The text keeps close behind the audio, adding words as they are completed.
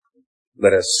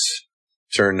Let us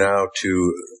turn now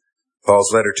to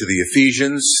Paul's letter to the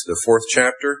Ephesians, the 4th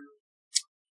chapter.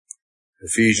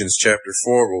 Ephesians chapter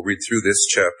 4, we'll read through this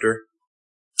chapter.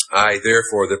 I,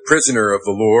 therefore, the prisoner of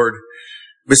the Lord,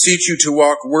 beseech you to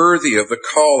walk worthy of the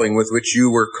calling with which you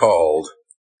were called,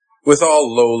 with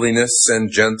all lowliness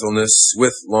and gentleness,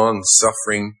 with long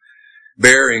suffering,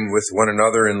 bearing with one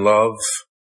another in love,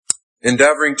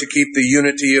 endeavoring to keep the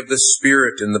unity of the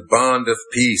Spirit in the bond of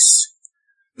peace.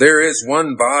 There is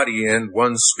one body and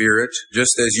one Spirit,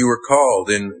 just as you were called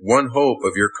in one hope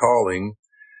of your calling,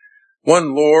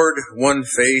 one Lord, one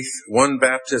faith, one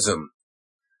baptism,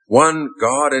 one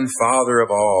God and Father of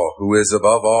all, who is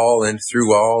above all and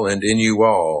through all and in you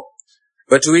all.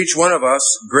 But to each one of us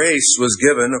grace was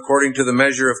given according to the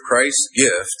measure of Christ's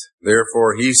gift.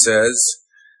 Therefore he says,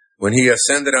 when he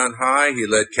ascended on high, he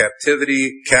led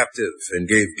captivity captive and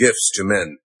gave gifts to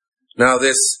men. Now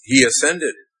this he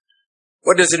ascended.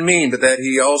 What does it mean but that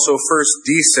he also first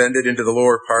descended into the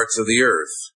lower parts of the earth?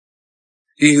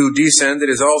 He who descended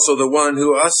is also the one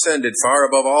who ascended far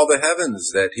above all the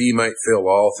heavens, that he might fill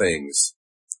all things.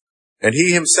 And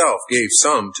he himself gave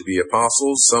some to be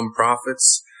apostles, some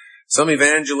prophets, some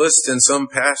evangelists, and some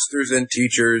pastors and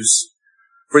teachers,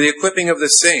 for the equipping of the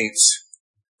saints,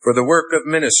 for the work of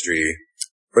ministry,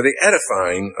 for the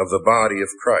edifying of the body of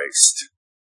Christ,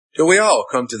 till we all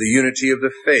come to the unity of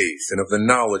the faith and of the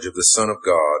knowledge of the Son of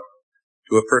God,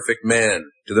 to a perfect man,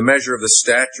 to the measure of the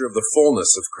stature of the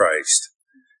fullness of Christ,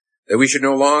 that we should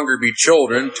no longer be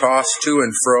children, tossed to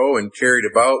and fro and carried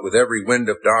about with every wind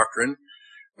of doctrine,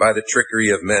 by the trickery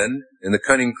of men, and the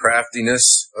cunning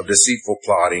craftiness of deceitful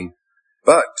plotting,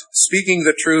 but, speaking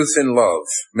the truth in love,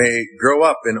 may grow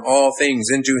up in all things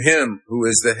into him who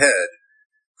is the head,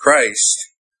 Christ,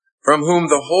 from whom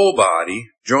the whole body,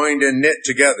 joined and knit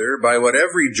together by what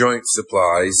every joint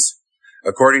supplies,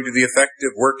 according to the effective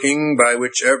working by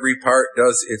which every part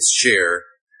does its share,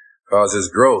 causes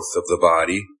growth of the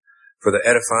body for the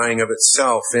edifying of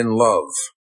itself in love.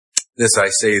 This I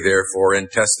say, therefore, and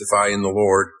testify in the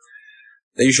Lord,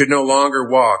 that you should no longer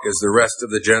walk as the rest of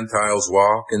the Gentiles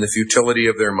walk, in the futility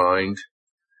of their mind,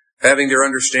 having their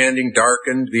understanding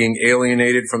darkened, being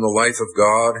alienated from the life of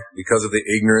God because of the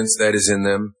ignorance that is in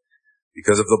them,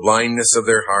 because of the blindness of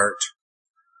their heart,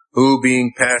 who,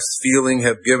 being past feeling,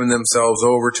 have given themselves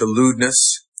over to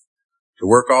lewdness, to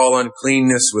work all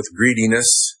uncleanness with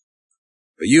greediness.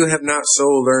 But you have not so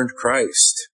learned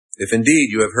Christ, if indeed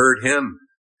you have heard him,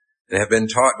 and have been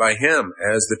taught by him,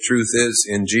 as the truth is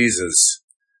in Jesus,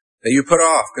 that you put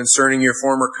off concerning your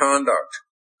former conduct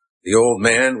the old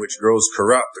man which grows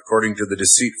corrupt according to the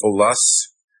deceitful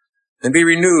lusts, and be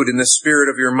renewed in the spirit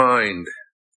of your mind,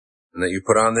 and that you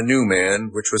put on the new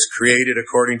man, which was created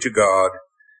according to God,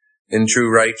 in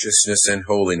true righteousness and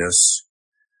holiness.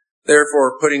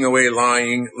 Therefore, putting away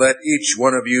lying, let each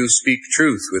one of you speak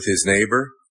truth with his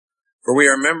neighbor, for we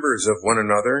are members of one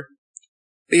another.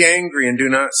 Be angry and do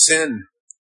not sin.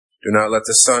 Do not let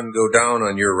the sun go down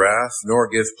on your wrath, nor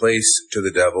give place to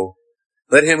the devil.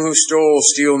 Let him who stole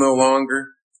steal no longer,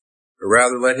 but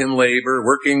rather let him labor,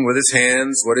 working with his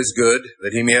hands what is good,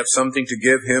 that he may have something to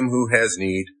give him who has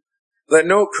need. Let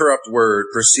no corrupt word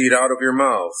proceed out of your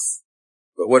mouth,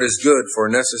 but what is good for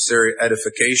necessary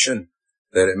edification,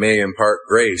 that it may impart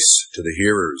grace to the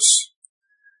hearers.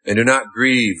 And do not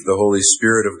grieve the Holy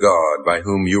Spirit of God, by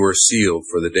whom you are sealed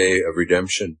for the day of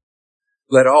redemption.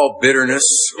 Let all bitterness,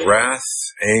 wrath,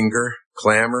 anger,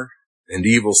 clamor, and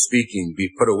evil speaking be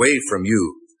put away from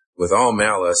you with all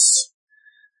malice.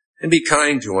 And be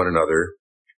kind to one another,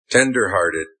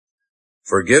 tender-hearted,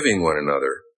 forgiving one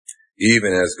another,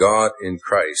 even as God in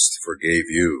Christ forgave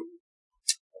you.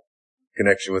 In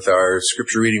connection with our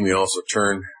scripture reading, we also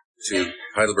turn to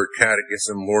Heidelberg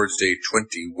Catechism, Lord's Day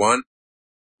 21.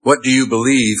 What do you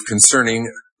believe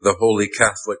concerning the Holy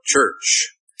Catholic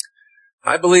Church?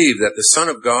 I believe that the Son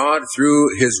of God,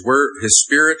 through his word, his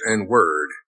Spirit and Word,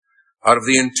 out of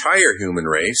the entire human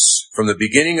race, from the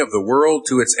beginning of the world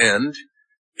to its end,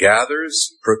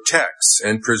 gathers, protects,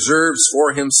 and preserves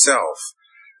for himself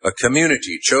a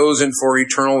community chosen for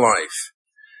eternal life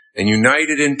and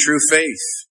united in true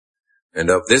faith. And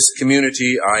of this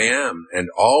community I am and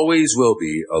always will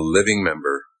be a living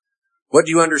member. What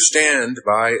do you understand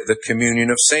by the communion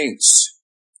of saints?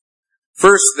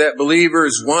 First, that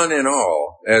believers, one and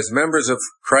all, as members of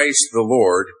Christ the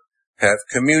Lord, have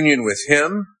communion with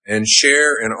him and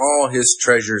share in all his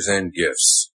treasures and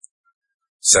gifts.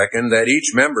 Second, that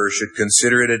each member should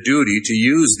consider it a duty to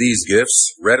use these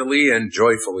gifts readily and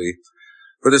joyfully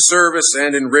for the service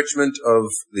and enrichment of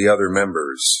the other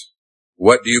members.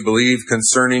 What do you believe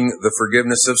concerning the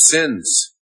forgiveness of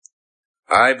sins?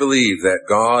 I believe that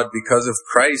God, because of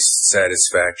Christ's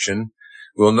satisfaction,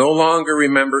 will no longer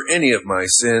remember any of my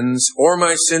sins or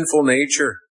my sinful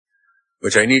nature,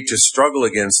 which I need to struggle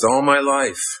against all my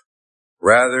life.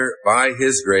 Rather, by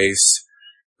His grace,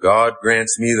 God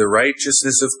grants me the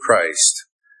righteousness of Christ,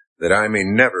 that I may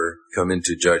never come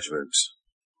into judgment.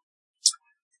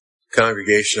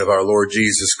 Congregation of our Lord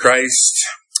Jesus Christ,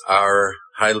 our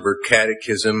Heidelberg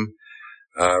Catechism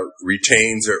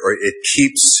retains, or it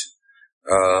keeps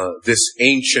this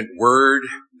ancient word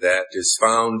that is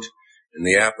found in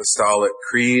the Apostolic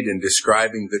Creed in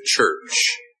describing the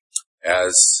church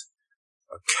as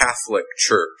a Catholic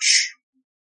church.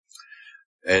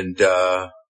 And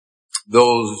that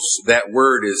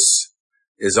word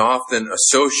is often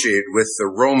associated with the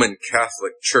Roman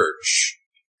Catholic Church.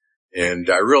 And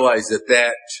I realize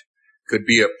that could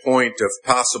be a point of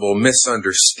possible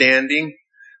misunderstanding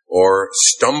or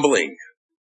stumbling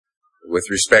with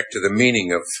respect to the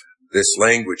meaning of this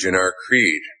language in our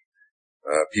creed.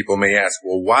 People may ask,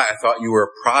 well, why? I thought you were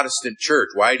a Protestant church.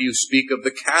 Why do you speak of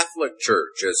the Catholic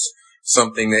Church as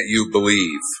something that you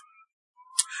believe?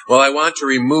 Well, I want to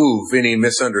remove any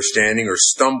misunderstanding or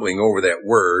stumbling over that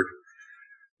word,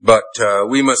 but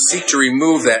we must seek to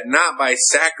remove that not by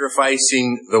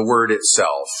sacrificing the word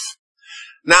itself,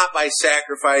 not by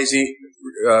sacrificing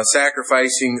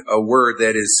a word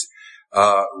that is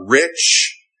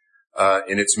rich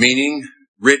in its meaning,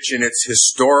 rich in its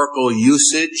historical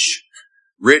usage,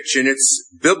 rich in its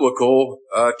biblical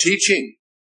teaching.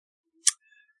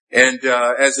 And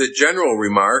as a general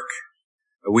remark,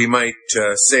 we might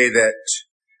say that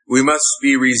we must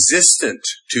be resistant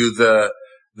to the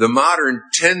modern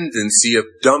tendency of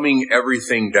dumbing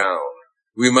everything down.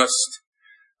 We must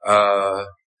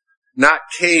not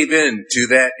cave in to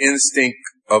that instinct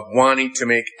of wanting to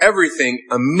make everything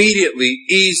immediately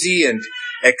easy and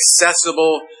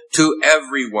accessible to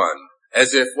everyone,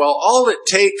 as if, well, all it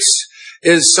takes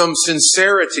is some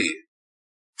sincerity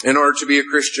in order to be a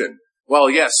Christian. Well,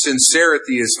 yes,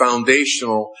 sincerity is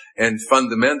foundational and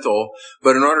fundamental,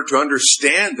 but in order to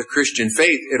understand the Christian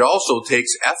faith, it also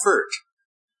takes effort.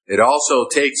 It also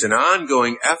takes an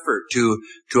ongoing effort to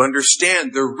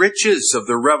understand the riches of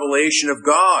the revelation of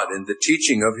God and the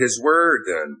teaching of His Word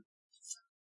then.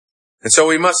 And so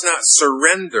we must not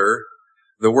surrender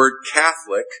the word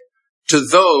Catholic to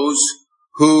those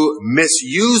who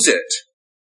misuse it.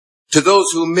 To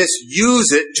those who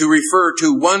misuse it to refer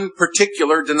to one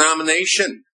particular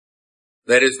denomination,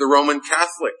 that is the Roman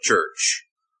Catholic Church,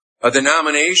 a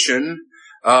denomination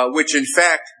which in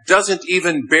fact doesn't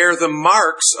even bear the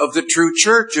marks of the true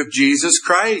church of Jesus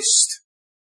Christ,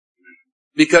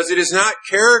 because it is not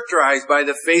characterized by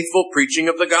the faithful preaching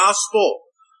of the gospel,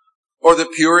 or the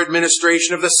pure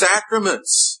administration of the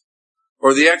sacraments,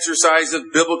 or the exercise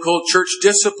of biblical church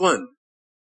discipline.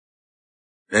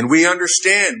 And we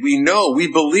understand, we know, we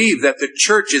believe that the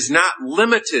church is not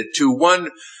limited to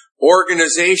one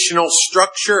organizational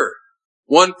structure,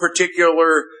 one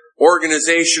particular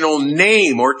organizational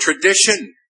name or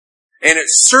tradition. And it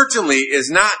certainly is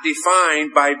not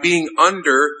defined by being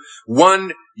under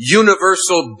one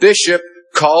universal bishop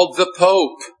called the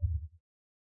Pope.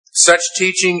 Such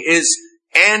teaching is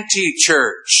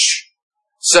anti-church.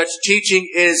 Such teaching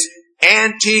is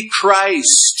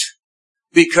anti-Christ.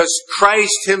 Because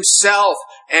Christ Himself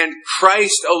and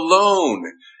Christ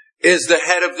alone is the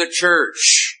head of the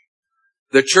church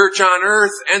on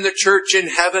earth and the church in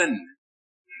heaven.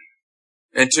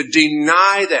 And to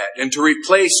deny that and to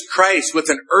replace Christ with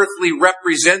an earthly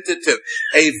representative,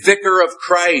 a vicar of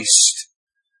Christ,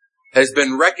 has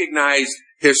been recognized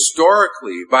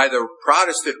historically by the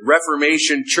Protestant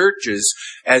Reformation churches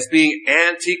as being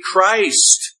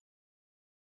anti-Christ.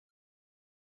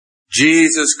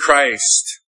 Jesus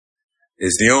Christ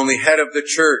is the only head of the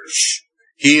church.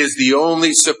 He is the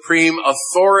only supreme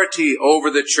authority over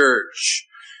the church.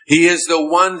 He is the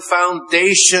one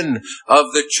foundation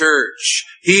of the church.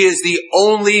 He is the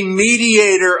only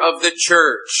mediator of the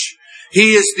church.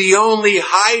 He is the only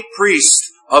high priest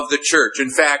of the church. In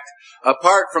fact,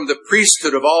 apart from the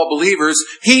priesthood of all believers,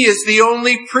 He is the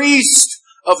only priest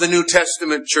of the New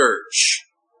Testament church.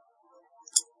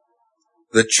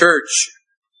 The church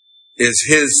is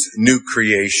His new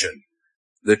creation.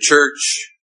 The church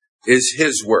is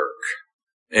His work,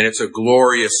 and it's a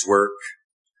glorious work,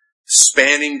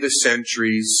 spanning the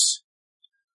centuries,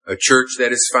 a church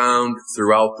that is found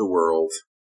throughout the world.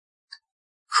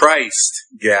 Christ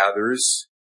gathers,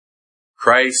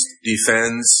 Christ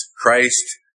defends,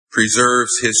 Christ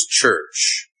preserves His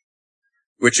church,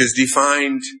 which is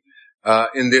defined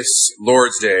in this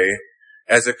Lord's Day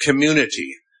as a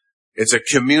community. It's a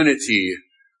community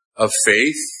of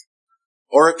faith,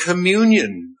 or a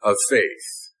communion of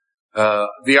faith.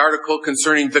 The article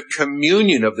concerning the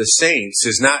communion of the saints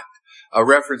is not a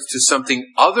reference to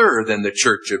something other than the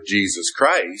Church of Jesus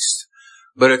Christ,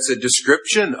 but it's a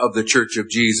description of the Church of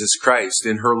Jesus Christ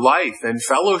in her life and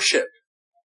fellowship,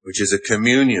 which is a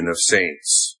communion of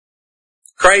saints.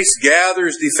 Christ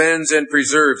gathers, defends, and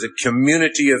preserves a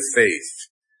community of faith.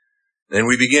 And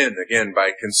we begin again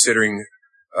by considering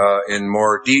in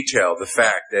more detail the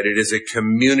fact that it is a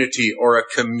community or a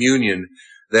communion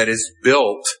that is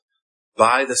built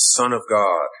by the Son of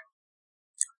God.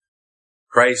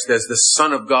 Christ as the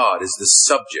Son of God is the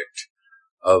subject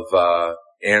of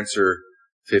answer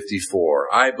 54.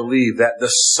 I believe that the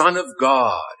Son of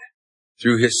God,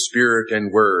 through His Spirit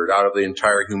and Word, out of the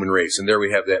entire human race. And there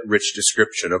we have that rich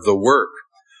description of the work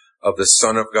of the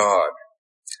Son of God.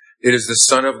 It is the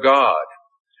Son of God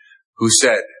who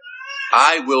said,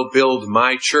 I will build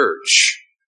my church,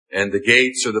 and the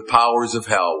gates or the powers of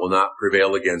hell will not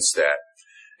prevail against that.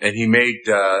 And He made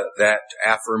that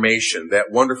affirmation,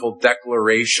 that wonderful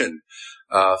declaration,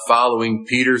 following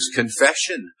Peter's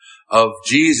confession of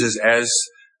Jesus as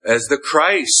the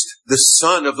Christ, the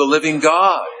Son of the living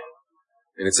God.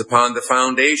 And it's upon the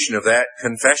foundation of that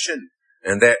confession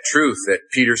and that truth that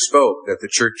Peter spoke that the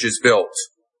church is built.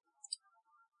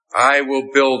 I will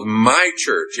build my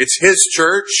church. It's His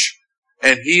church,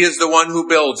 and He is the one who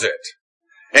builds it.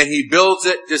 And He builds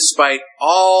it despite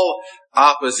all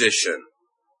opposition.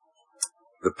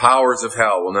 The powers of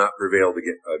hell will not prevail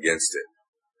against it.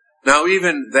 Now,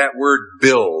 even that word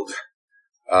build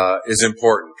is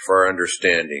important for our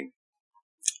understanding.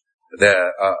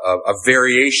 A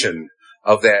variation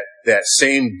of that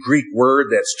same Greek word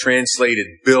that's translated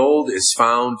build is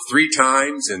found 3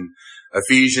 times in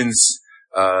Ephesians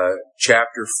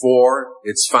chapter 4.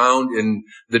 It's found in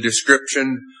the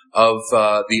description of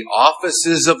the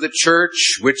offices of the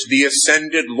church, which the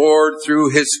ascended Lord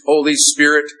through His Holy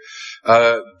Spirit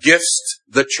gifts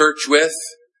the church with: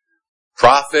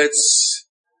 prophets,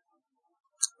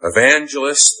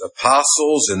 evangelists,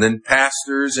 apostles, and then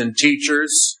pastors and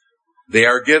teachers. They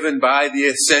are given by the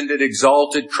ascended,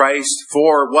 exalted Christ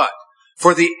for what?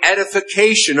 For the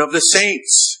edification of the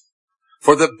saints,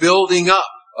 for the building up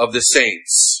of the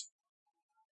saints.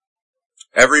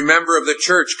 Every member of the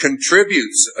church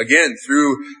contributes, again,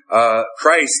 through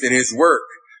Christ and His work,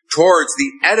 towards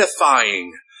the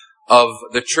edifying of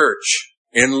the church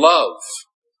in love.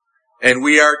 And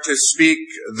we are to speak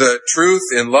the truth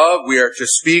in love. We are to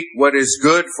speak what is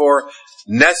good for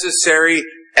necessary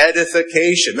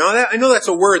edification. Now, I know that's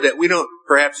a word that we don't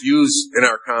perhaps use in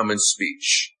our common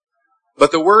speech.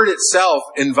 But the word itself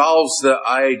involves the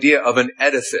idea of an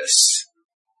edifice.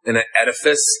 And an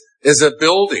edifice is a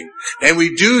building. And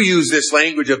we do use this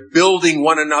language of building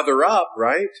one another up,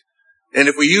 right? And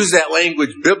if we use that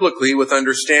language biblically with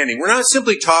understanding, we're not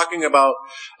simply talking about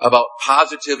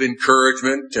positive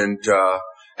encouragement and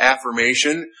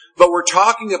affirmation, but we're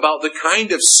talking about the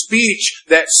kind of speech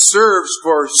that serves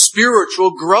for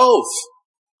spiritual growth.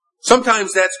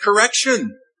 Sometimes that's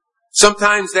correction.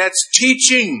 Sometimes that's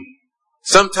teaching.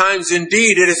 Sometimes,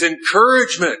 indeed, it is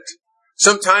encouragement.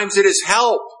 Sometimes it is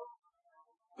help.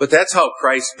 But that's how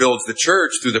Christ builds the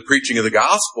church, through the preaching of the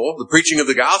gospel. The preaching of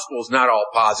the gospel is not all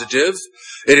positive.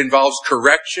 It involves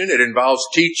correction. It involves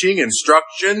teaching,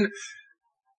 instruction.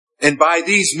 And by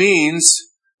these means,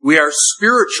 we are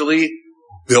spiritually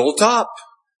built up.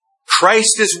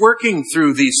 Christ is working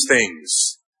through these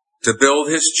things to build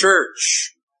His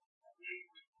church.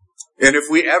 And if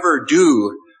we ever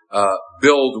do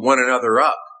build one another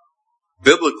up,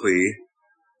 biblically,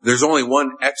 there's only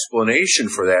one explanation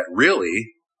for that,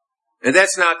 really. And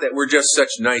that's not that we're just such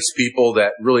nice people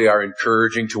that really are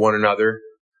encouraging to one another.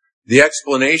 The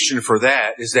explanation for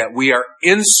that is that we are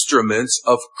instruments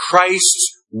of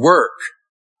Christ's work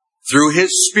through His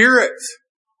Spirit,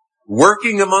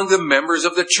 working among the members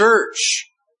of the church.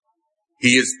 He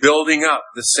is building up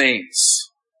the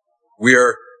saints. We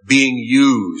are being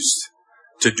used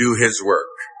to do His work.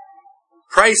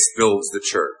 Christ builds the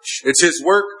church. It's His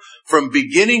work from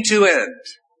beginning to end.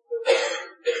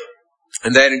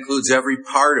 And that includes every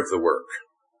part of the work.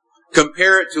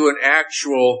 Compare it to an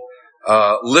actual,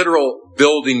 literal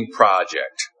building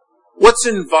project. What's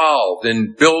involved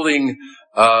in building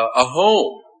a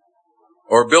home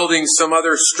or building some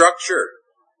other structure?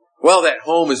 Well, that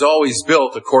home is always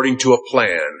built according to a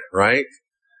plan, right?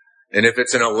 And if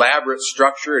it's an elaborate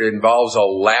structure, it involves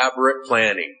elaborate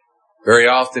planning. Very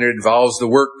often it involves the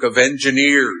work of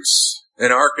engineers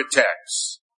and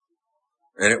architects.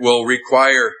 And it will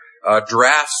require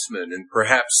draftsmen and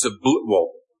perhaps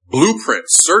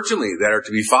blueprints, certainly, that are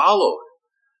to be followed.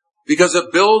 Because a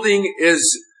building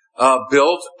is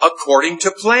built according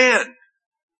to plan.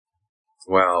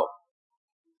 Well,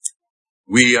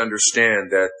 we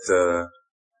understand that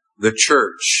the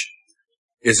church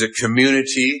is a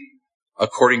community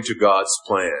according to God's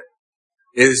plan.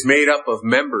 It is made up of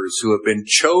members who have been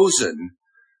chosen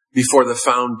before the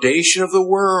foundation of the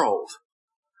world,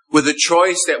 with a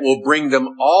choice that will bring them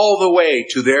all the way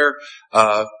to their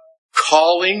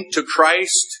calling to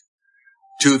Christ,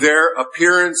 to their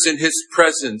appearance in His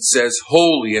presence as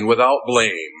holy and without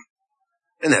blame.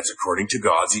 And that's according to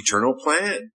God's eternal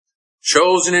plan.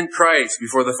 Chosen in Christ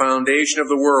before the foundation of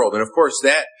the world. And of course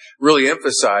that really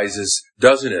emphasizes,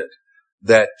 doesn't it,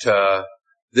 that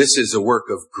this is a work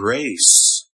of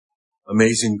grace.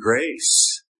 Amazing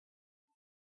grace.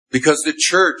 Because the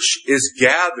church is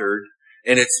gathered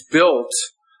and it's built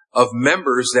of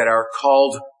members that are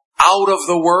called out of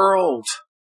the world.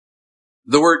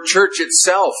 The word church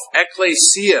itself,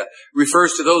 ecclesia,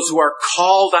 refers to those who are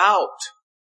called out.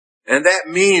 And that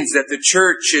means that the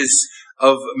church is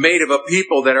made of a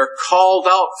people that are called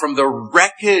out from the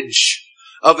wreckage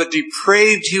of a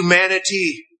depraved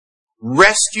humanity,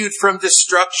 rescued from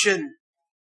destruction.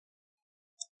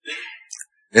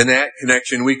 In that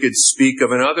connection, we could speak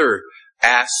of another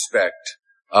aspect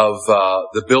of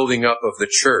the building up of the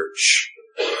church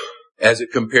as it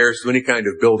compares to any kind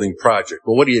of building project.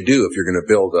 Well, what do you do if you're going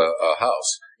to build a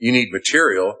house? You need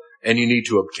material, and you need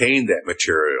to obtain that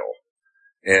material.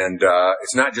 And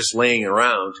it's not just laying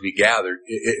around to be gathered.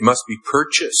 It must be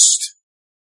purchased.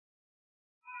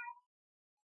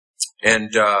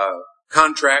 And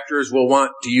contractors will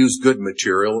want to use good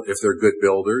material if they're good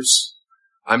builders.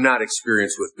 I'm not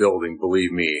experienced with building,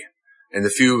 believe me. And the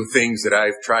few things that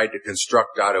I've tried to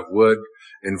construct out of wood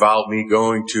involved me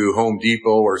going to Home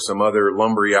Depot or some other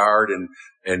lumber yard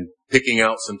and picking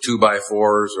out some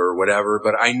 2x4s or whatever.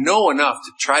 But I know enough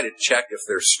to try to check if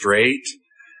they're straight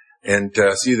and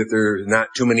see that there's not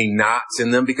too many knots in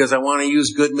them, because I want to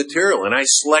use good material. And I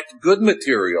select good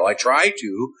material. I try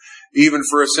to, even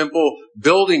for a simple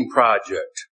building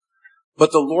project.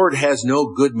 But the Lord has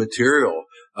no good material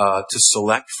to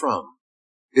select from.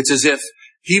 It's as if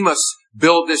He must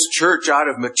build this church out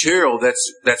of material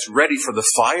that's ready for the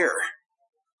fire.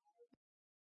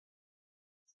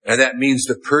 And that means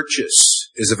the purchase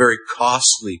is a very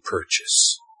costly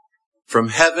purchase. From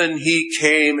heaven He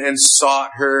came and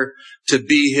sought her to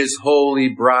be His holy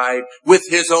bride. With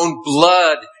His own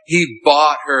blood He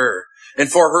bought her. And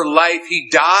for her life He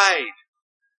died.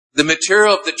 The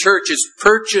material of the church is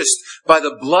purchased by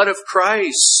the blood of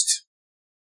Christ,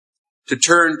 to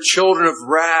turn children of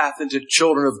wrath into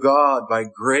children of God by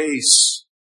grace,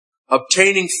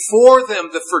 obtaining for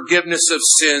them the forgiveness of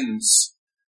sins,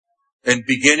 and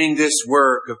beginning this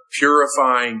work of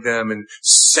purifying them and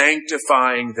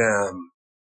sanctifying them.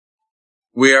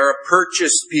 We are a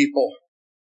purchased people.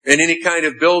 In any kind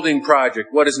of building project,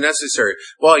 what is necessary?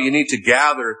 Well, you need to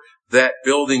gather that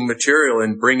building material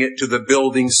and bring it to the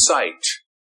building site.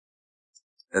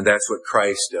 And that's what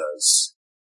Christ does.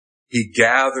 He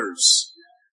gathers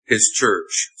His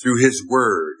church through His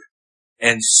Word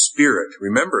and Spirit.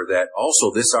 Remember that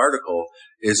also this article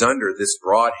is under this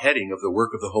broad heading of the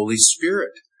work of the Holy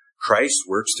Spirit. Christ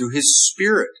works through His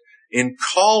Spirit in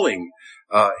calling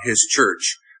His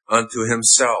church unto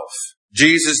Himself.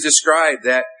 Jesus described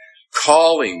that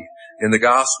calling in the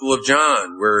Gospel of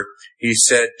John, where He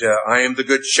said, I am the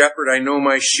good shepherd, I know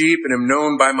my sheep, and am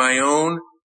known by my own.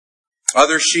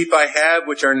 Other sheep I have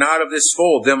which are not of this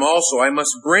fold, them also I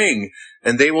must bring,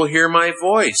 and they will hear my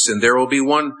voice, and there will be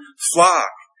one flock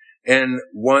and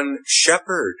one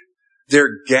shepherd.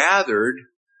 They're gathered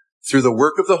through the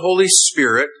work of the Holy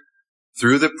Spirit,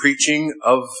 through the preaching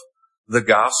of the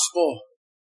gospel.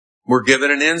 We're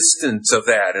given an instance of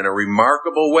that in a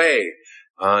remarkable way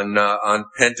on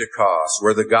Pentecost,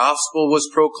 where the gospel was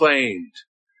proclaimed,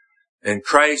 and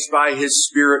Christ by His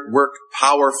Spirit worked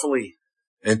powerfully.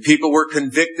 And people were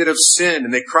convicted of sin,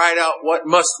 and they cried out, what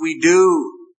must we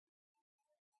do?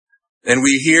 And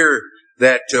we hear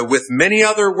that with many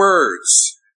other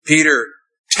words, Peter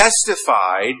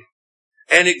testified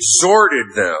and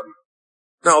exhorted them.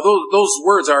 Now, those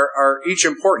words are each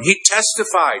important. He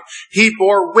testified. He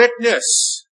bore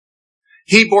witness.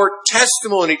 He bore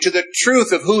testimony to the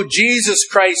truth of who Jesus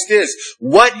Christ is,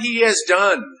 what He has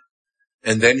done.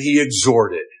 And then He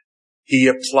exhorted. He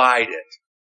applied it.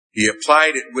 He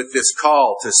applied it with this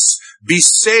call to be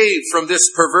saved from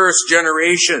this perverse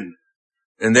generation.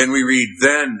 And then we read,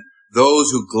 then those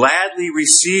who gladly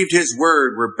received His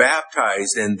word were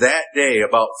baptized, and that day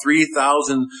about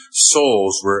 3,000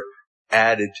 souls were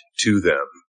added to them.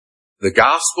 The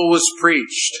gospel was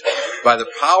preached by the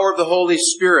power of the Holy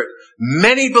Spirit.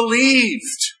 Many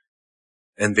believed.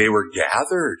 and they were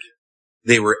gathered.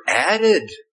 They were added.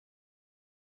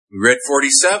 We read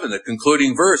 47, the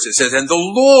concluding verse. It says, and the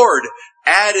Lord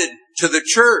added to the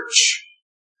church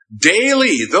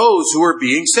daily those who are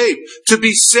being saved. To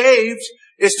be saved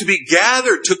is to be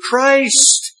gathered to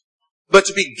Christ. But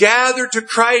to be gathered to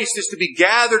Christ is to be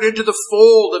gathered into the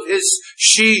fold of His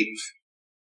sheep.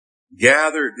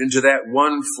 Gathered into that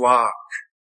one flock.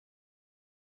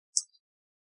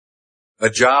 A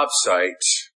job site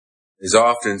is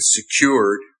often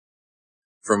secured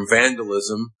from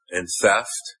vandalism and theft.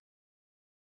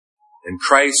 And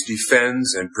Christ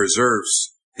defends and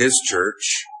preserves His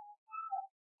church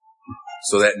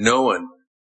so that no one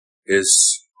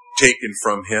is taken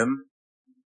from Him.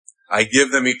 I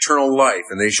give them eternal life,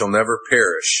 and they shall never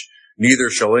perish. Neither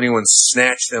shall anyone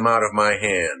snatch them out of my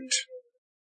hand.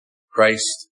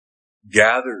 Christ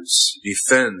gathers,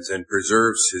 defends, and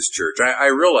preserves His church. I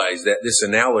realize that this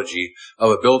analogy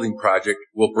of a building project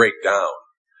will break down,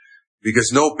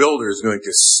 because no builder is going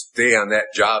to stay on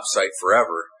that job site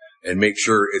forever and make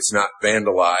sure it's not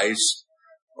vandalized,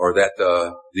 or that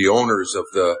the owners of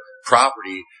the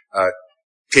property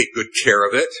take good care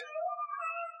of it.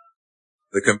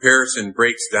 The comparison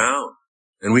breaks down.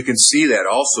 And we can see that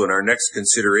also in our next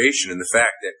consideration, in the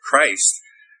fact that Christ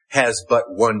has but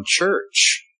one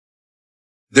church.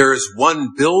 There is one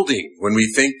building when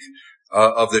we think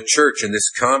of the church in this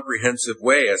comprehensive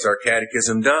way, as our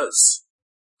catechism does.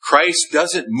 Christ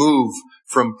doesn't move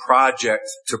from project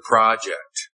to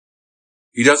project.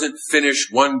 He doesn't finish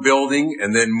one building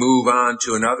and then move on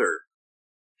to another.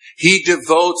 He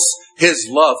devotes His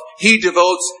love. He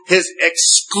devotes His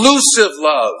exclusive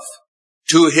love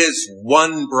to His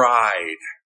one bride.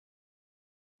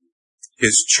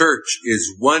 His church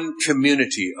is one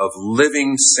community of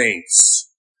living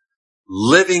saints,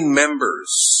 living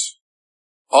members,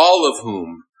 all of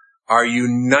whom are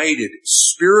united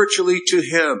spiritually to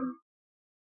Him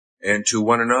and to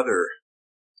one another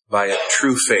by a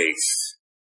true faith.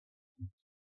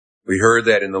 We heard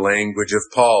that in the language of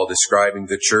Paul describing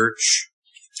the church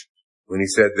when he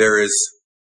said there is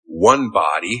one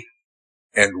body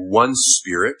and one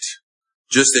Spirit,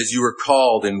 just as you were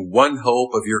called in one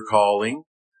hope of your calling,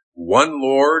 one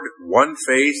Lord, one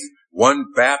faith, one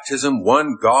baptism,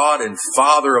 one God and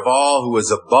Father of all, who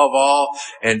is above all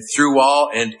and through all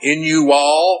and in you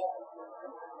all.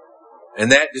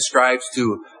 And that describes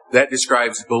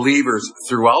believers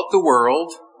throughout the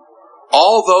world.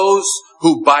 All those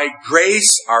who by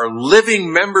grace are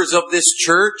living members of this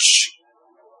church,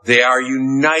 they are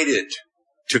united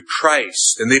to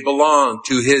Christ and they belong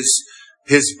to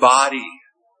His body.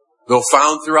 Though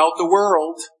found throughout the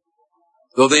world,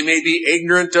 though they may be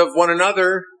ignorant of one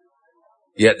another,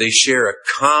 yet they share a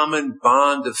common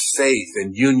bond of faith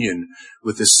and union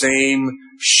with the same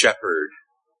shepherd.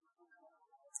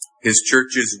 His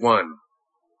church is one.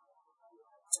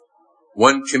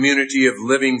 One community of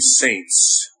living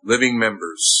saints, living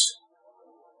members,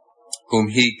 whom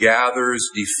He gathers,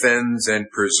 defends, and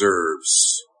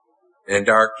preserves. And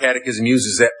our catechism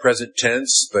uses that present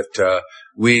tense, but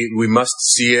we must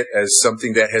see it as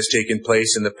something that has taken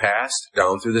place in the past,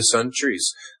 down through the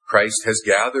centuries. Christ has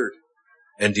gathered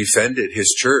and defended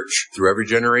His church through every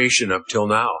generation up till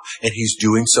now. And He's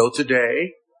doing so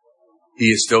today. He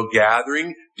is still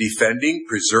gathering, defending,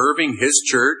 preserving His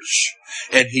church,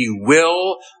 and He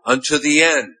will unto the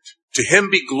end. To Him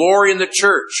be glory in the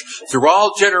church through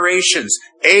all generations.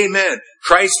 Amen.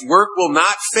 Christ's work will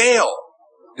not fail,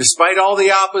 despite all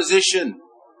the opposition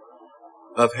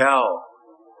of hell.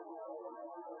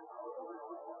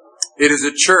 It is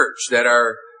a church that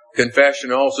our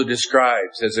confession also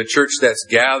describes as a church that's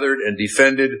gathered and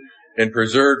defended and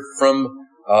preserved from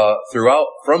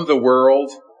the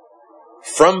world,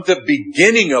 from the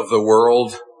beginning of the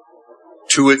world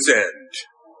to its end.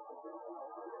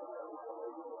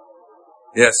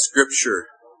 Yes, Scripture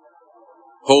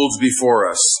holds before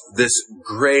us this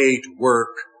great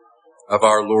work of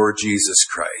our Lord Jesus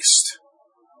Christ,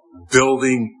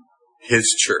 building His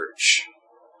church.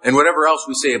 And whatever else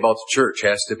we say about the church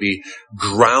has to be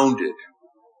grounded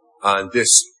on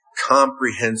this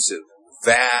comprehensive,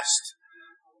 vast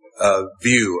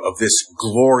view of this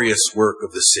glorious work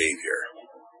of the Savior.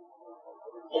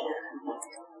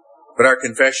 But our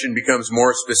confession becomes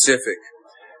more specific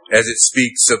as it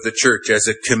speaks of the church as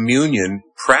a communion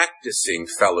practicing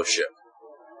fellowship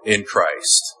in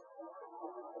Christ.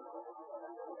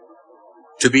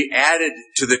 To be added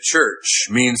to the church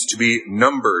means to be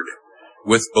numbered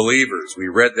with believers. We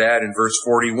read that in verse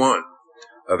 41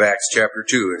 of Acts chapter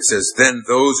 2. It says, then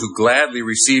those who gladly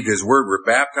received His word were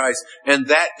baptized, and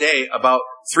that day about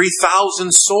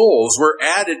 3,000 souls were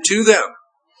added to them.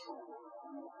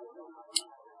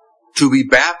 To be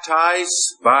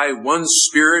baptized by one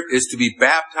Spirit is to be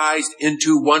baptized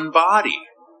into one body.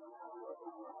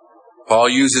 Paul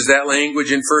uses that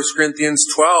language in 1 Corinthians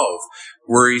 12,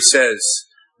 where he says,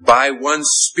 by one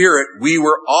Spirit we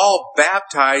were all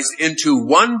baptized into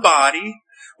one body,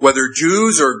 whether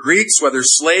Jews or Greeks, whether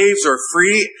slaves or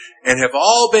free, and have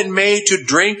all been made to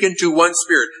drink into one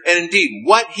Spirit. And indeed,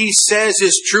 what he says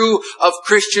is true of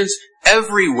Christians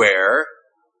everywhere,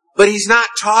 but he's not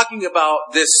talking about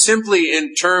this simply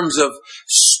in terms of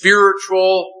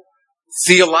spiritual,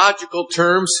 theological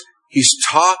terms. He's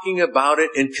talking about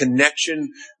it in connection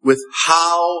with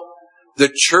how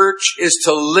the church is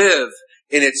to live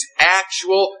in its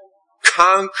actual,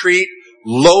 concrete,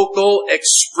 local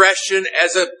expression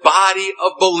as a body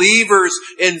of believers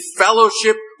in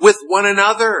fellowship with one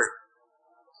another,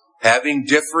 having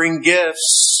differing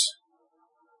gifts,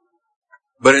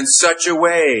 but in such a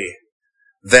way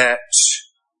that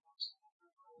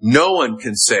no one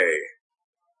can say,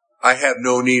 I have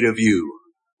no need of you.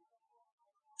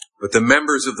 But the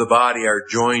members of the body are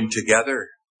joined together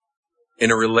in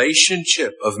a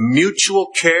relationship of mutual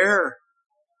care,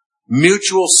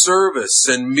 mutual service,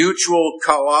 and mutual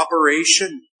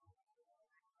cooperation.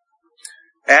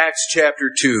 Acts chapter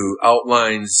 2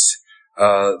 outlines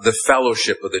the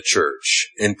fellowship of the church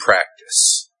in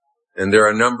practice. And there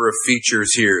are a number of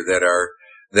features here that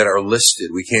are listed.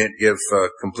 We can't give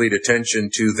complete attention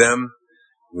to them.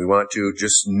 We want to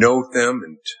just note them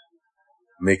and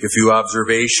make a few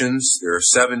observations. There are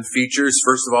 7 features.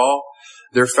 First of all,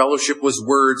 their fellowship was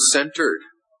word-centered.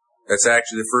 That's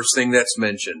actually the first thing that's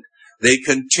mentioned. They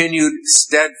continued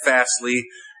steadfastly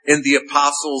in the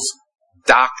apostles'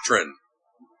 doctrine.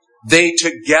 They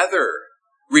together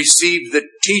received the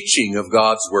teaching of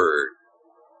God's word.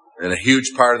 And a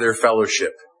huge part of their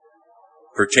fellowship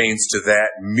pertains to that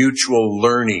mutual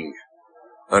learning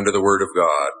under the word of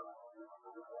God.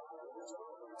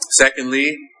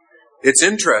 Secondly, it's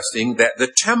interesting that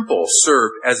the temple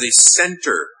served as a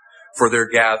center for their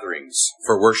gatherings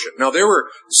for worship. Now, there were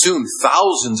soon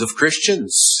thousands of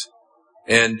Christians,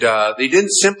 and they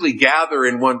didn't simply gather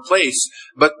in one place,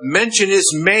 but mention is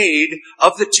made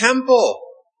of the temple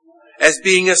as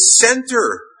being a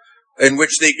center in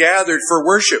which they gathered for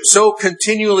worship. So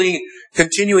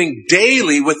continuing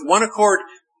daily with one accord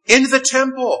in the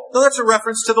temple. Now, that's a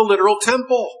reference to the literal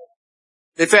temple.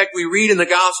 In fact, we read in the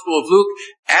Gospel of Luke,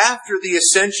 after the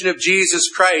ascension of Jesus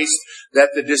Christ,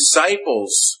 that the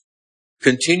disciples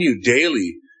continued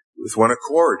daily with one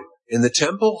accord in the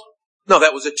temple. Now,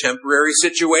 that was a temporary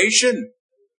situation,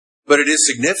 but it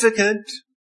is significant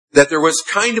that there was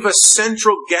kind of a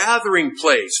central gathering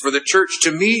place for the church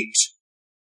to meet.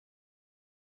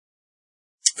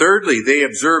 Thirdly, they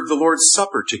observed the Lord's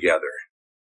Supper together.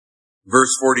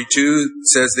 Verse 42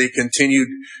 says they continued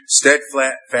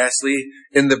steadfastly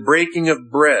in the breaking of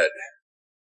bread.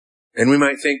 And we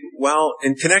might think, well,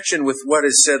 in connection with what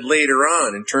is said later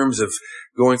on in terms of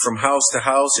going from house to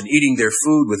house and eating their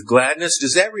food with gladness,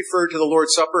 does that refer to the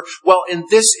Lord's Supper? Well, in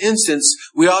this instance,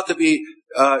 we ought to be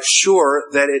sure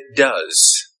that it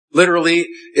does. Literally,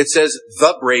 it says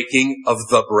the breaking of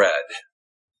the bread.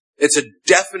 It's a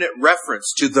definite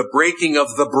reference to the breaking of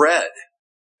the bread.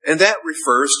 And that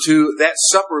refers to that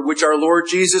supper which our Lord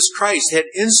Jesus Christ had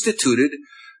instituted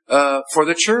for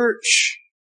the church.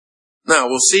 Now,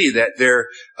 we'll see that their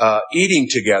eating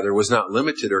together was not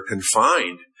limited or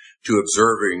confined to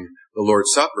observing the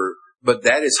Lord's Supper, but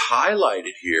that is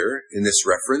highlighted here in this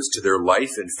reference to their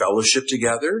life and fellowship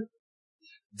together.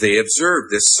 They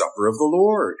observed this supper of the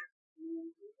Lord.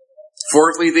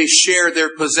 Fourthly, they shared their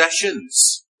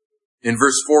possessions. In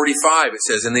verse 45, it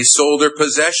says, and they sold their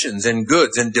possessions and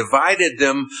goods and divided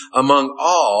them among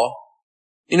all.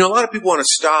 You know, a lot of people want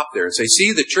to stop there and say,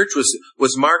 see, the church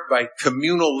was marked by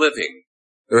communal living.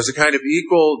 There was a kind of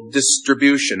equal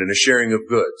distribution and a sharing of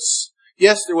goods.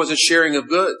 Yes, there was a sharing of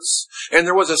goods, and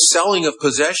there was a selling of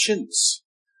possessions.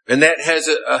 And that has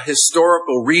a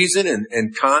historical reason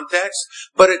and context,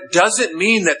 but it doesn't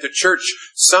mean that the church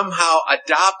somehow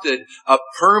adopted a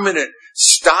permanent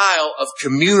style of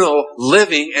communal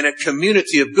living and a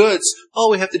community of goods.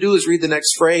 All we have to do is read the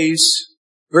next phrase.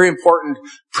 Very important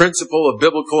principle of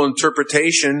biblical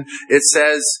interpretation. It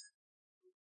says,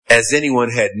 as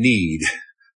anyone had need.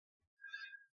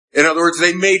 In other words,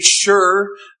 they made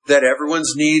sure that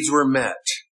everyone's needs were met.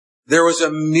 There was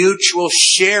a mutual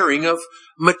sharing of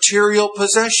material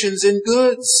possessions and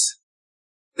goods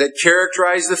that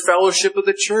characterized the fellowship of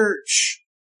the church.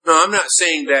 Now, I'm not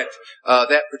saying that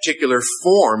that particular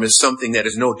form is something that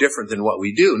is no different than what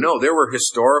we do. No, there were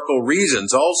historical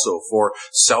reasons also for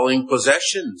selling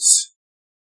possessions.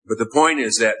 But the point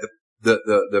is that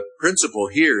the principle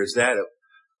here is that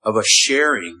of a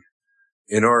sharing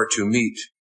in order to meet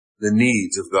the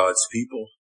needs of God's people.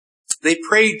 They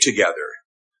prayed together.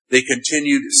 They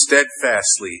continued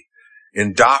steadfastly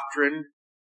in doctrine,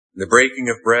 the breaking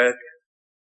of bread,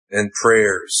 and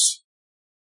prayers.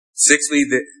 Sixthly,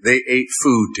 they ate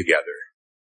food together.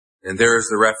 And there is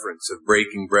the reference of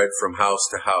breaking bread from house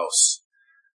to house.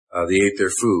 They ate their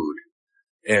food.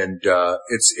 And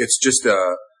it's just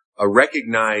a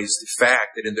recognized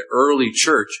fact that in the early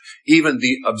church, even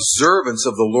the observance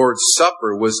of the Lord's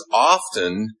Supper was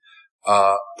often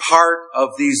part of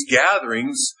these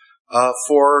gatherings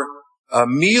for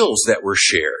meals that were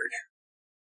shared,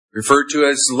 referred to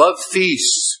as love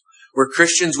feasts, where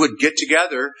Christians would get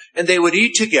together and they would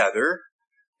eat together.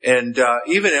 And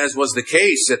even as was the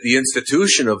case at the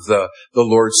institution of the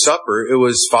Lord's Supper, it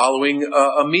was following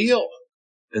a meal.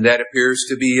 And that appears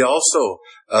to be also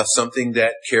something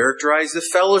that characterized the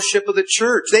fellowship of the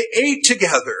church. They ate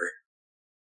together.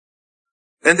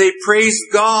 And they praised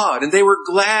God. And they were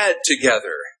glad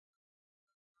together.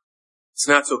 It's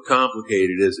not so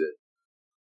complicated, is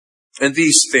it? And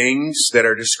these things that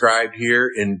are described here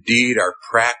indeed are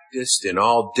practiced in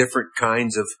all different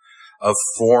kinds of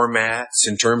formats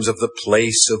in terms of the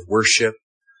place of worship,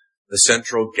 the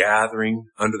central gathering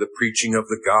under the preaching of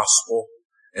the gospel,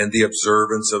 and the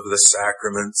observance of the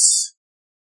sacraments.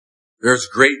 There's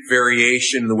great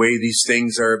variation in the way these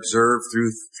things are observed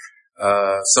through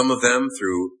some of them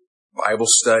through Bible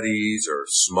studies or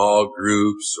small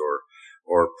groups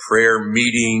or prayer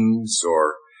meetings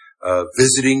or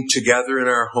visiting together in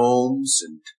our homes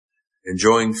and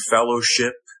enjoying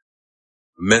fellowship,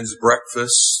 men's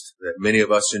breakfast that many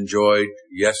of us enjoyed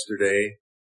yesterday.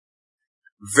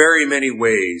 Very many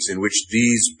ways in which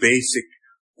these basic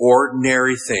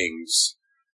ordinary things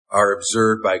are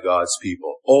observed by God's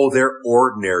people. Oh, they're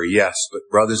ordinary, yes, but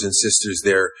brothers and sisters,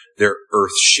 they're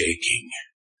earth-shaking.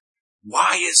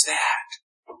 Why is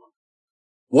that?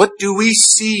 What do we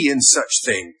see in such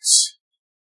things?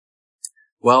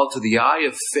 Well, to the eye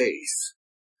of faith,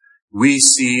 we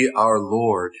see our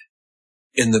Lord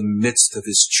in the midst of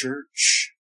His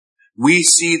church. We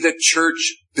see the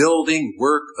church building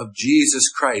work of Jesus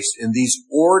Christ in these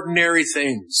ordinary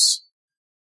things.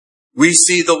 We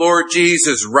see the Lord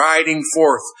Jesus riding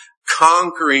forth,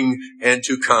 conquering and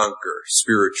to conquer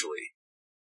spiritually.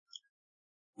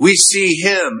 We see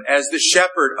Him as the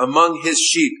shepherd among His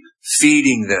sheep,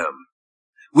 feeding them.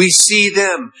 We see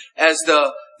them as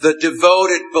the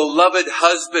devoted, beloved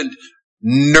husband,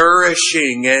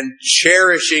 nourishing and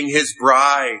cherishing His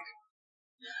bride.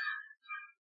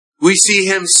 We see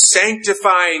Him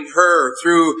sanctifying her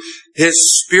through His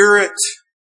Spirit.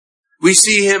 We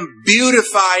see Him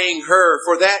beautifying her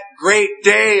for that great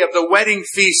day of the wedding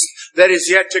feast that is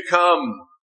yet to come.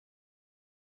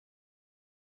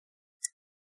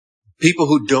 People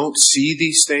who don't see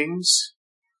these things,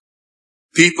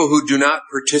 people who do not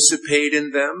participate in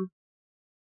them,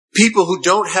 people who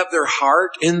don't have their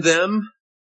heart in them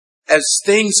as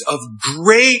things of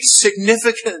great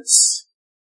significance.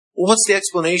 What's the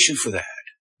explanation for that?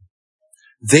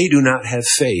 They do not have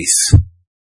faith.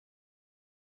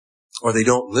 Or they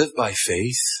don't live by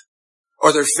faith.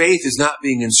 Or their faith is not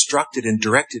being instructed and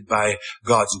directed by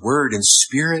God's Word and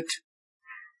Spirit.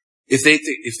 If they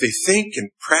think and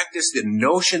practice the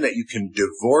notion that you can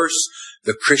divorce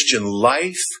the Christian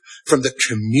life from the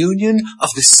communion of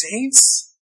the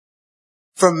saints,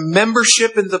 from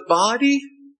membership in the body,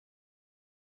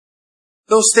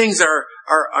 those things are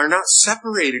not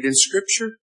separated in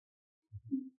Scripture.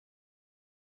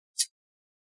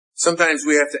 Sometimes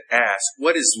we have to ask,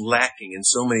 what is lacking in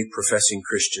so many professing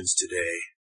Christians today?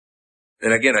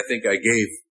 And again, I think I gave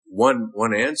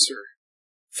one answer.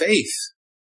 Faith.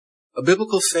 A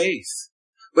biblical faith.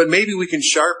 But maybe we can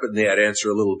sharpen that answer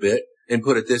a little bit and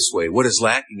put it this way. What is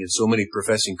lacking in so many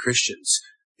professing Christians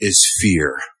is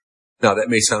fear. Now, that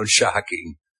may sound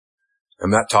shocking.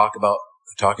 I'm not talking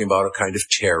about a kind of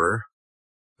terror,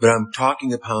 but I'm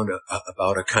talking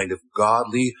about a kind of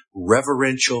godly,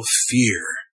 reverential fear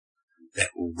that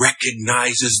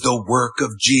recognizes the work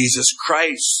of Jesus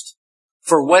Christ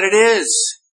for what it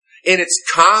is in its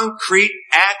concrete,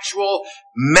 actual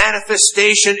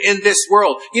manifestation in this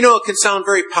world. You know, it can sound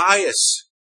very pious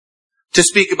to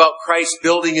speak about Christ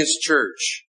building His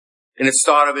church. And it's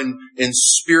thought of in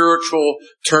spiritual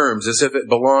terms, as if it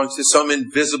belongs to some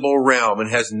invisible realm and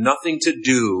has nothing to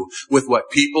do with what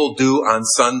people do on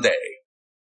Sunday.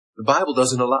 The Bible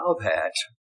doesn't allow that.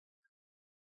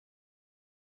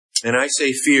 And I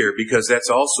say fear because that's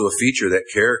also a feature that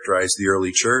characterized the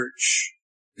early church.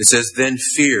 It says, then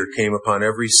fear came upon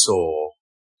every soul.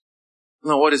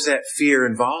 Now, what does that fear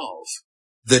involve?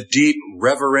 The deep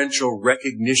reverential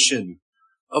recognition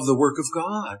of the work of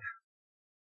God,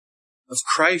 of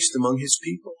Christ among his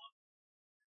people.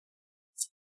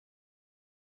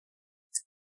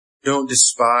 Don't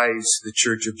despise the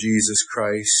Church of Jesus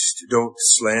Christ. Don't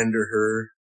slander her.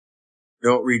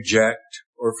 Don't reject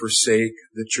or forsake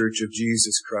the Church of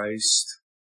Jesus Christ.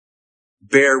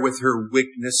 Bear with her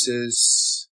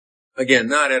weaknesses. Again,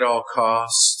 not at all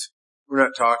cost. We're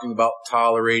not talking about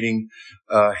tolerating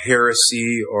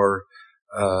heresy or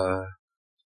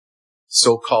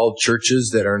so-called churches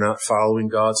that are not following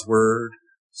God's word,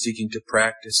 seeking to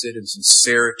practice it in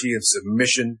sincerity and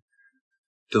submission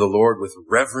to the Lord with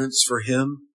reverence for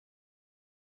him.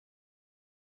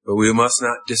 But we must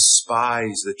not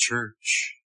despise the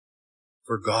church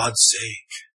for God's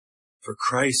sake, for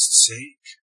Christ's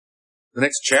sake. The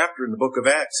next chapter in the book of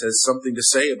Acts has something to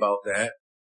say about that.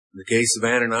 In the case of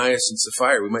Ananias and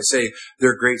Sapphira, we might say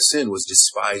their great sin was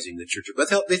despising the church. But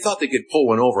they thought they could pull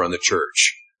one over on the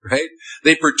church, right?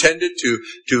 They pretended to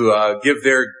give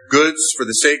their goods for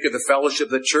the sake of the fellowship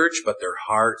of the church, but their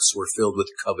hearts were filled with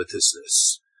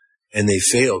covetousness. And they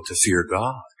failed to fear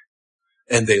God.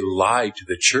 And they lied to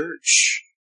the church.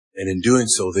 And in doing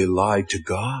so, they lied to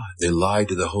God. They lied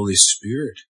to the Holy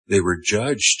Spirit. They were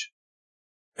judged.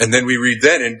 And then we read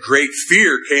then, and great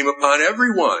fear came upon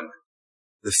everyone.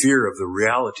 The fear of the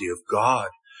reality of God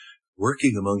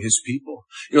working among his people.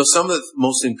 You know, some of the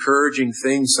most encouraging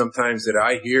things sometimes that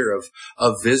I hear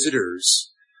of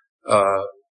visitors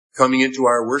coming into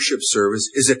our worship service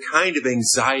is a kind of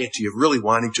anxiety of really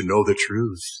wanting to know the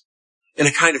truth. And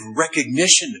a kind of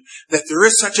recognition that there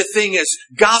is such a thing as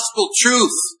gospel truth.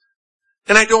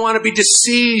 And I don't want to be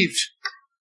deceived.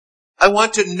 I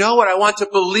want to know it. I want to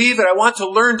believe it. I want to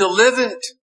learn to live it.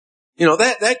 You know,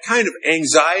 that kind of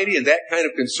anxiety and that kind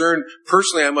of concern,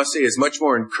 personally, I must say, is much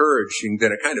more encouraging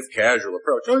than a kind of casual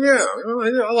approach. Oh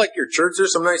yeah, I like your church.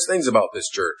 There's some nice things about this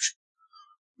church.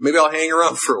 Maybe I'll hang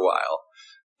around for a while.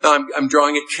 Now, I'm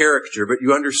drawing a caricature, but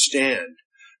you understand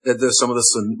that some of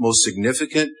the most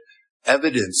significant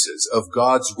evidences of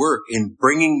God's work in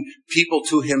bringing people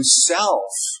to himself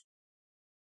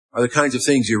are the kinds of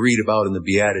things you read about in the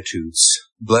Beatitudes.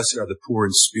 Blessed are the poor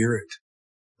in spirit.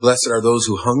 Blessed are those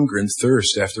who hunger and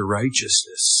thirst after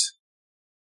righteousness.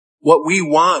 What we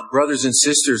want, brothers and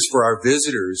sisters, for our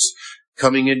visitors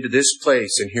coming into this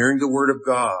place and hearing the word of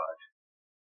God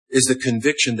is the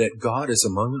conviction that God is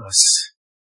among us.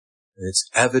 And it's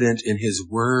evident in his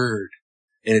word.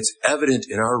 And it's evident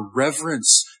in our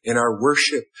reverence, in our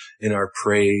worship, in our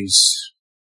praise,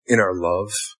 in our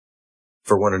love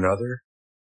for one another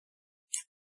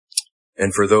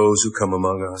and for those who come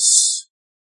among us.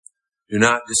 Do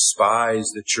not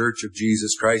despise the Church of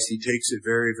Jesus Christ. He takes it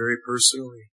very, very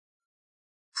personally.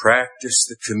 Practice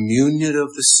the communion of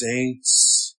the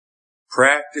saints.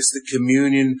 Practice the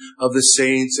communion of the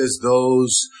saints as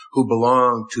those who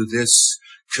belong to this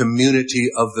community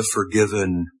of the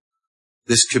forgiven.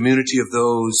 This community of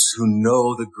those who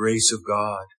know the grace of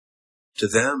God. To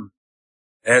them,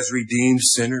 as redeemed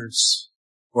sinners,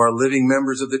 who are living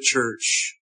members of the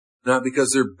church, not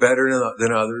because they're better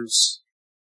than others,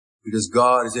 because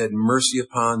God has had mercy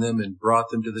upon them and brought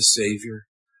them to the Savior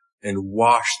and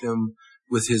washed them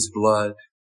with his blood.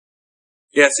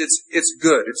 Yes, it's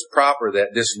good. It's proper that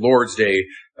this Lord's Day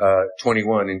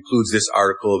 21 includes this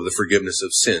article of the forgiveness of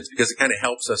sins, because it kind of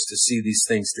helps us to see these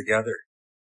things together.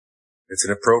 It's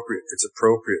appropriate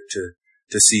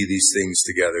to see these things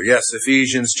together. Yes,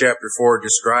 Ephesians chapter 4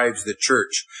 describes the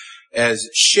church as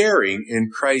sharing in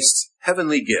Christ's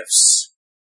heavenly gifts.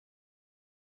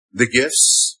 The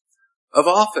gifts of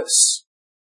office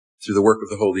through the work of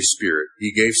the Holy Spirit.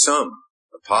 He gave some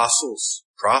apostles,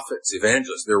 prophets,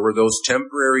 evangelists. There were those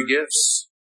temporary gifts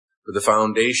for the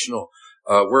foundational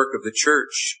work of the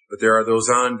church. But there are those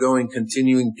ongoing,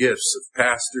 continuing gifts of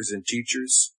pastors and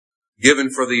teachers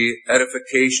given for the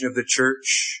edification of the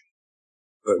church.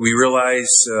 But we realize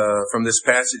from this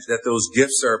passage that those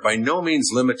gifts are by no means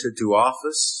limited to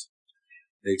office.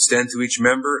 They extend to each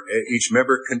member. Each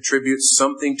member contributes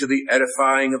something to the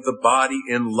edifying of the body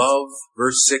in love.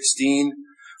 Verse 16.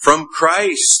 From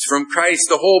Christ,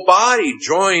 the whole body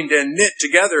joined and knit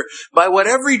together by what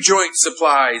every joint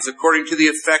supplies, according to the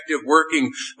effective working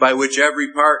by which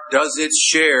every part does its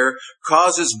share,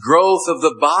 causes growth of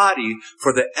the body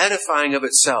for the edifying of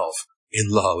itself in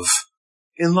love.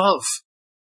 In love.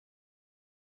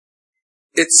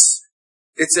 It's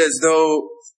as though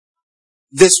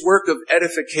this work of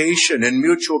edification and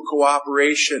mutual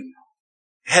cooperation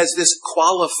has this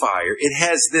qualifier. It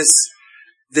has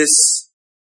this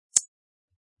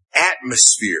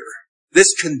atmosphere,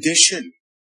 this condition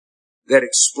that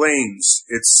explains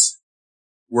its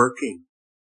working,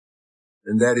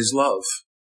 and that is love.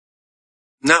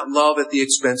 Not love at the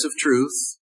expense of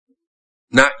truth,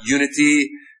 not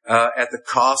unity at the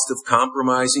cost of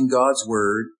compromising God's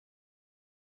word,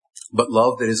 but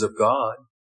love that is of God,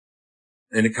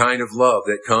 and a kind of love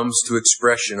that comes to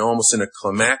expression almost in a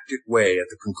climactic way at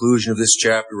the conclusion of this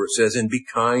chapter, where it says, "And be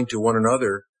kind to one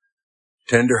another,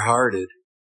 tender-hearted,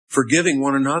 forgiving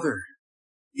one another,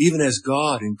 even as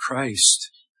God in Christ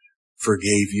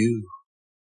forgave you."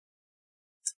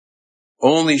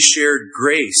 Only shared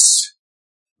grace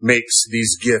makes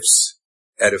these gifts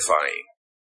edifying.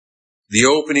 The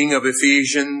opening of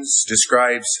Ephesians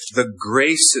describes the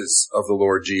graces of the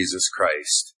Lord Jesus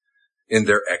Christ in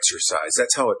their exercise.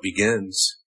 That's how it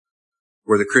begins,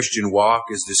 where the Christian walk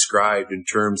is described in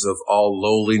terms of all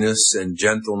lowliness and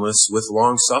gentleness with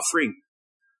long-suffering,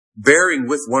 bearing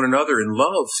with one another in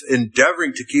love,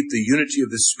 endeavoring to keep the unity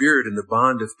of the Spirit in the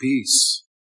bond of peace.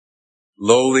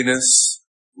 Lowliness,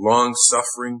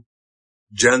 long-suffering,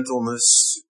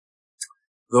 gentleness,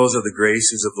 those are the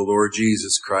graces of the Lord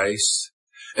Jesus Christ.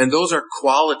 And those are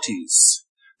qualities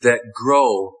that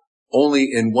grow only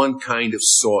in one kind of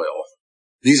soil.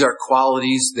 These are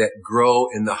qualities that grow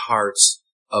in the hearts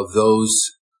of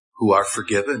those who are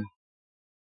forgiven,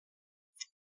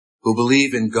 who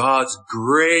believe in God's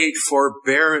great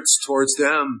forbearance towards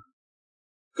them,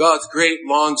 God's great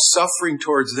long-suffering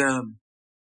towards them,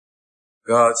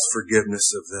 God's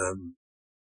forgiveness of them.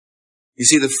 You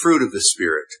see, the fruit of the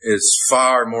Spirit is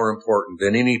far more important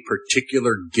than any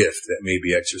particular gift that may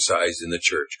be exercised in the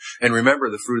church. And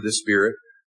remember, the fruit of the Spirit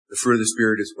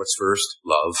is what's first?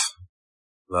 Love.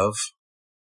 Love.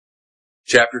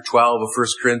 Chapter 12 of 1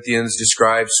 Corinthians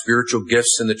describes spiritual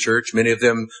gifts in the church, many of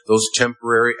them those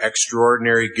temporary,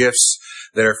 extraordinary gifts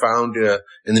that are found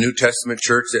in the New Testament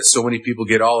church that so many people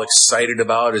get all excited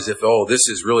about, as if, oh, this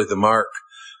is really the mark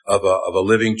of a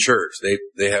living church.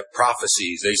 They have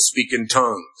prophecies, they speak in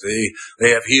tongues,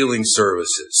 they have healing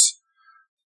services.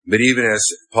 But even as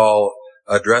Paul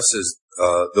addresses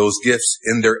those gifts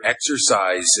in their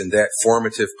exercise in that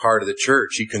formative part of the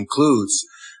church, he concludes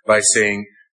by saying,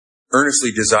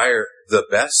 "Earnestly desire the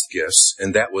best gifts,"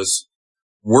 and that was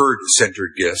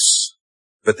word-centered gifts.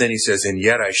 But then he says, "And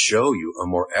yet I show you a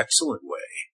more excellent way."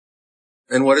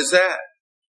 And what is that?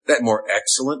 That more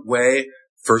excellent way,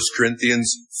 1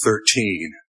 Corinthians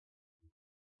 13.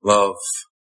 Love.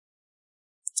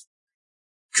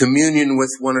 Communion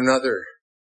with one another.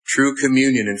 True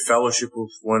communion and fellowship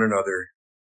with one another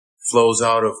flows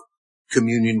out of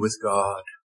communion with God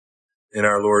in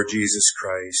our Lord Jesus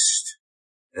Christ.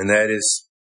 And that is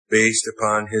based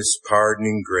upon His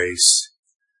pardoning grace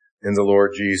in the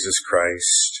Lord Jesus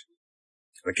Christ.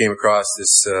 I came across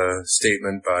this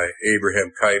statement by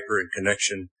Abraham Kuyper in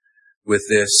connection with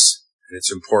this and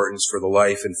its importance for the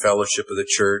life and fellowship of the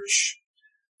church.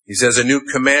 He says, "A new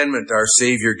commandment our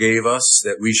Savior gave us,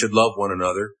 that we should love one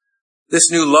another. This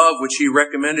new love which He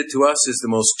recommended to us is the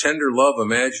most tender love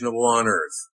imaginable on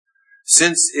earth,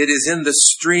 since it is in the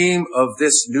stream of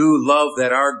this new love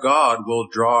that our God will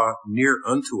draw near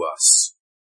unto us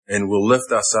and will lift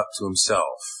us up to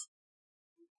Himself.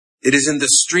 It is in the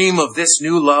stream of this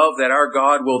new love that our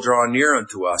God will draw near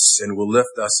unto us and will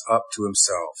lift us up to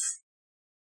Himself.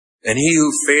 And he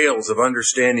who fails of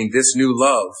understanding this new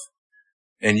love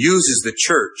and uses the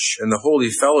church and the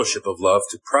holy fellowship of love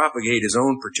to propagate his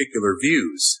own particular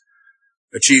views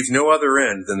achieves no other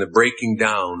end than the breaking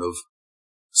down of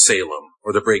Salem,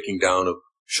 or the breaking down of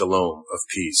Shalom, of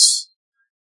peace.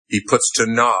 He puts to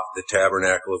naught the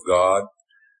tabernacle of God,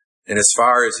 and as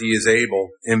far as he is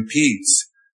able, impedes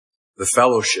the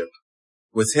fellowship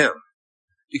with Him.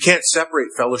 You can't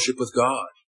separate fellowship with God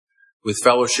with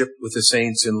fellowship with the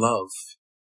saints in love.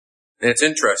 And it's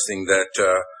interesting that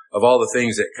of all the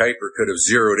things that Kuyper could have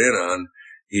zeroed in on,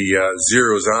 he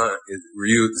zeroes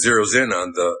in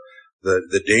on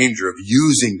the danger of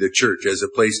using the church as a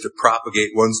place to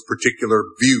propagate one's particular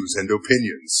views and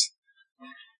opinions.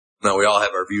 Now, we all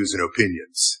have our views and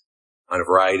opinions on a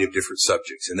variety of different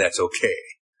subjects, and that's okay,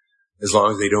 as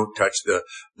long as they don't touch the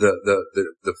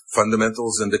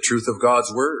fundamentals and the truth of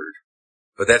God's Word.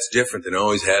 But that's different than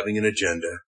always having an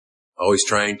agenda, always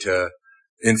trying to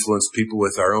influence people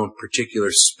with our own particular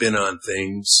spin on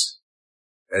things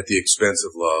at the expense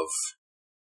of love.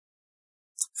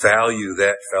 Value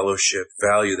that fellowship,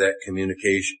 value that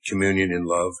communion in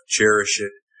love, cherish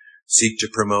it, seek to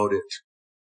promote it.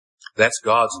 That's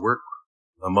God's work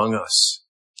among us,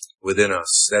 within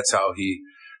us. That's how He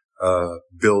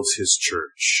builds His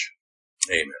church.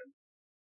 Amen.